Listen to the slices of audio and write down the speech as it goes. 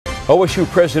OSU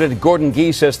President Gordon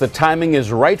Gee says the timing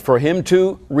is right for him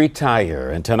to retire.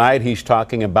 And tonight he's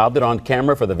talking about it on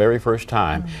camera for the very first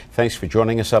time. Thanks for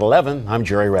joining us at 11. I'm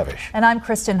Jerry Revish. And I'm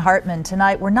Kristen Hartman.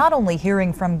 Tonight we're not only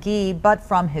hearing from Gee, but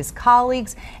from his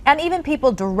colleagues and even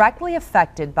people directly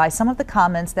affected by some of the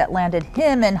comments that landed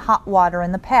him in hot water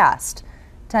in the past.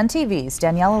 10 TV's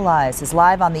Danielle Elias is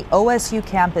live on the OSU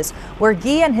campus where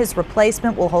Gee and his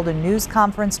replacement will hold a news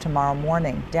conference tomorrow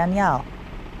morning. Danielle.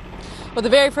 Well, the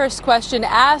very first question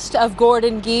asked of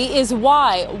Gordon Gee is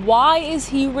why? Why is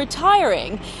he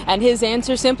retiring? And his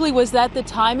answer simply was that the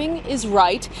timing is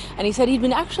right. And he said he'd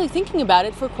been actually thinking about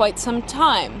it for quite some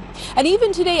time. And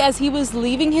even today, as he was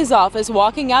leaving his office,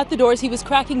 walking out the doors, he was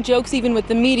cracking jokes even with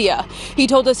the media. He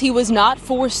told us he was not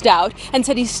forced out and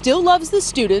said he still loves the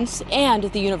students and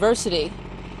the university.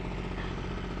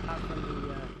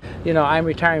 You know, I'm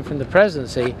retiring from the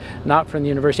presidency, not from the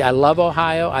university. I love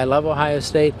Ohio. I love Ohio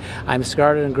State. I'm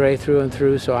scarlet and gray through and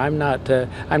through, so I'm not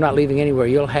leaving anywhere.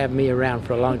 You'll have me around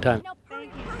for a long time.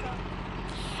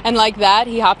 And like that,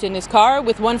 he hopped in his car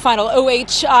with one final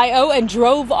OHIO and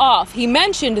drove off. He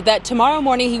mentioned that tomorrow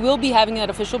morning he will be having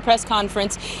that official press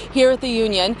conference here at the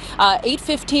Union,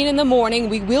 8:15 in the morning.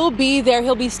 We will be there.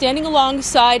 He'll be standing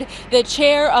alongside the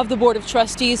chair of the Board of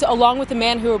Trustees, along with the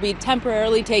man who will be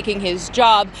temporarily taking his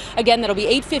job. Again, that'll be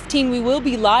 8:15. We will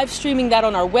be live streaming that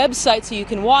on our website so you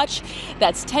can watch.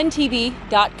 That's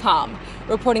 10tv.com.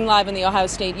 Reporting live on the Ohio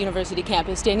State University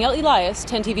campus, Danielle Elias,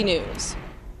 10 TV News.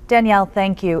 Danielle,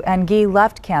 thank you. And Gee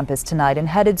left campus tonight and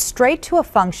headed straight to a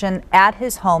function at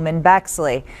his home in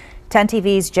Bexley. 10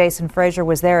 TV's Jason Frazier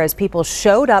was there as people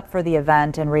showed up for the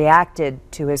event and reacted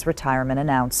to his retirement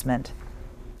announcement.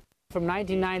 From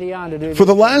 1990 on to do For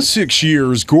the last 6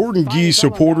 years, Gordon Gee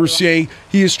supporters say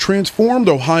he has transformed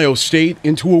Ohio State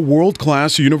into a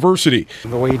world-class university.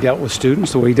 The way he dealt with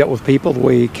students, the way he dealt with people, the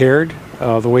way he cared,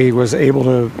 the way he was able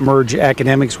to merge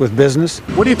academics with business.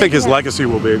 What do you think his legacy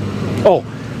will be? Oh,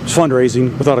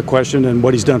 fundraising, without a question, and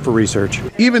what he's done for research.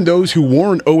 Even those who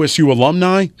weren't OSU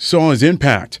alumni saw his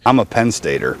impact. I'm a Penn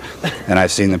Stater, and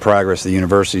I've seen the progress the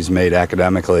university's made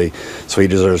academically, so he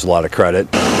deserves a lot of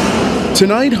credit.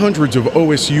 Tonight, hundreds of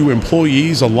OSU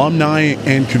employees, alumni,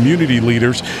 and community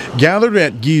leaders gathered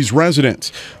at Gee's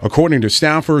residence. According to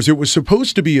staffers, it was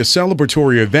supposed to be a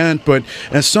celebratory event, but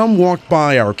as some walked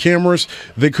by our cameras,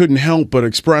 they couldn't help but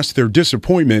express their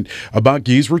disappointment about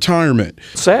Gee's retirement.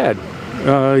 Sad.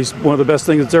 He's one of the best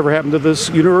things that's ever happened to this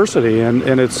university, and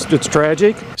it's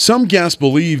tragic. Some guests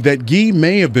believe that Gee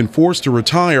may have been forced to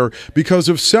retire because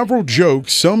of several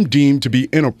jokes some deemed to be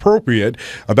inappropriate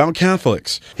about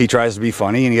Catholics. He tries to be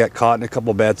funny, and he got caught in a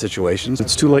couple bad situations.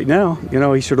 It's too late now. You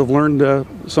know, he should have learned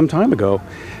some time ago.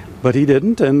 But he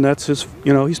didn't, and that's his,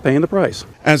 he's paying the price.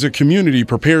 As a community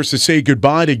prepares to say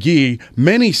goodbye to Gee,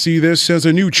 many see this as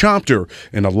a new chapter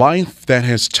in a life that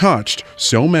has touched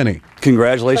so many.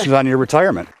 Congratulations on your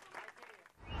retirement.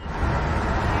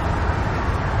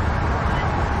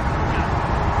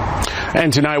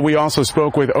 And tonight we also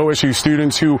spoke with OSU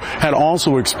students who had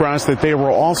also expressed that they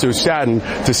were also saddened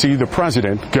to see the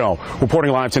president go.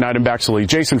 Reporting live tonight in Bexley,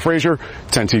 Jason Frazier,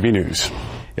 10 TV News.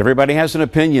 Everybody has an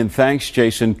opinion. Thanks,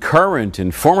 Jason. Current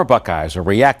and former Buckeyes are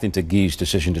reacting to Gee's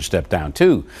decision to step down,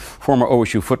 too. Former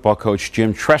OSU football coach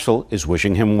Jim Tressel is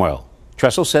wishing him well.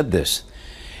 Tressel said this: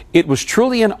 "It was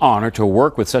truly an honor to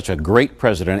work with such a great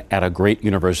president at a great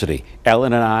university.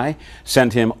 Ellen and I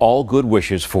send him all good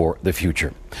wishes for the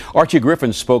future." Archie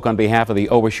Griffin spoke on behalf of the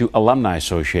OSU Alumni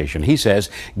Association. He says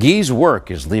Gee's work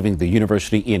is leaving the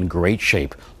university in great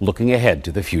shape, looking ahead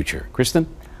to the future. Kristen?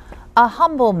 A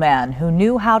humble man who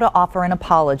knew how to offer an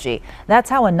apology. That's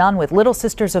how a nun with Little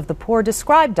Sisters of the Poor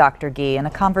described Dr. Gee in a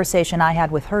conversation I had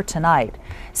with her tonight.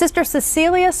 Sister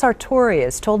Cecilia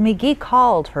Sartorius told me Gee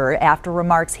called her after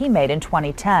remarks he made in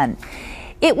 2010.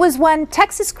 It was when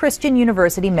Texas Christian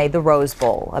University made the Rose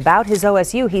Bowl. About his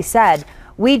OSU, he said,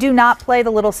 "We do not play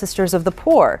the Little Sisters of the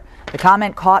Poor." The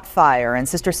comment caught fire, and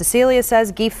Sister Cecilia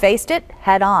says Gee faced it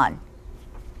head on.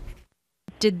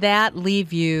 Did that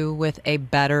leave you with a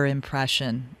better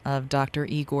impression of Dr.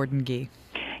 E. Gordon Gee?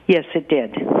 Yes, it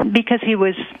did, because he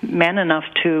was man enough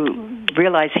to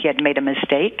realize he had made a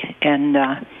mistake, and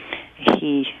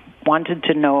he wanted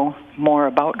to know more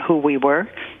about who we were,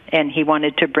 and he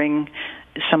wanted to bring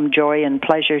some joy and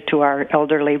pleasure to our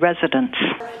elderly residents.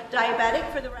 Diabetic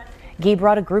for the Gee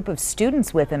brought a group of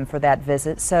students with him for that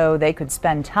visit so they could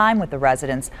spend time with the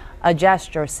residents, a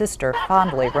gesture Sister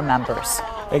fondly remembers.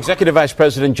 Executive Vice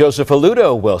President Joseph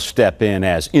Aludo will step in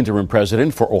as interim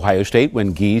president for Ohio State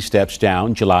when Gee steps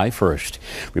down July 1st.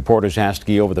 Reporters asked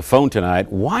Gee over the phone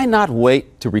tonight, why not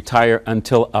wait to retire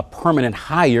until a permanent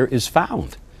hire is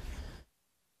found?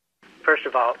 First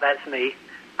of all, that's me.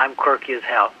 I'm quirky as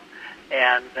hell.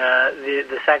 And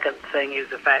the second thing is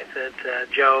the fact that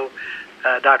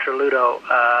Dr. Ludo,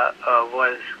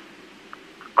 was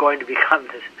going to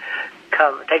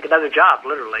take another job,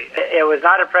 literally. It was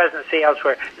not a presidency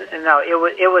elsewhere. No,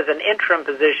 it was an interim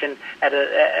position, at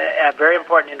a very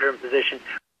important interim position.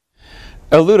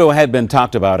 Ludo had been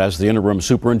talked about as the interim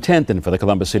superintendent for the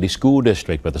Columbus City School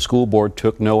District, but the school board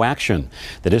took no action.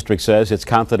 The district says it's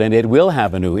confident it will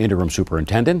have a new interim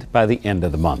superintendent by the end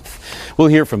of the month. We'll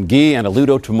hear from Guy and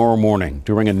Ludo tomorrow morning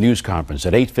during a news conference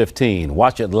at 8:15.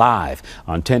 Watch it live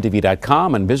on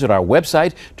 10tv.com and visit our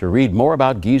website to read more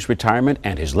about Guy's retirement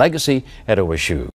and his legacy at OSU.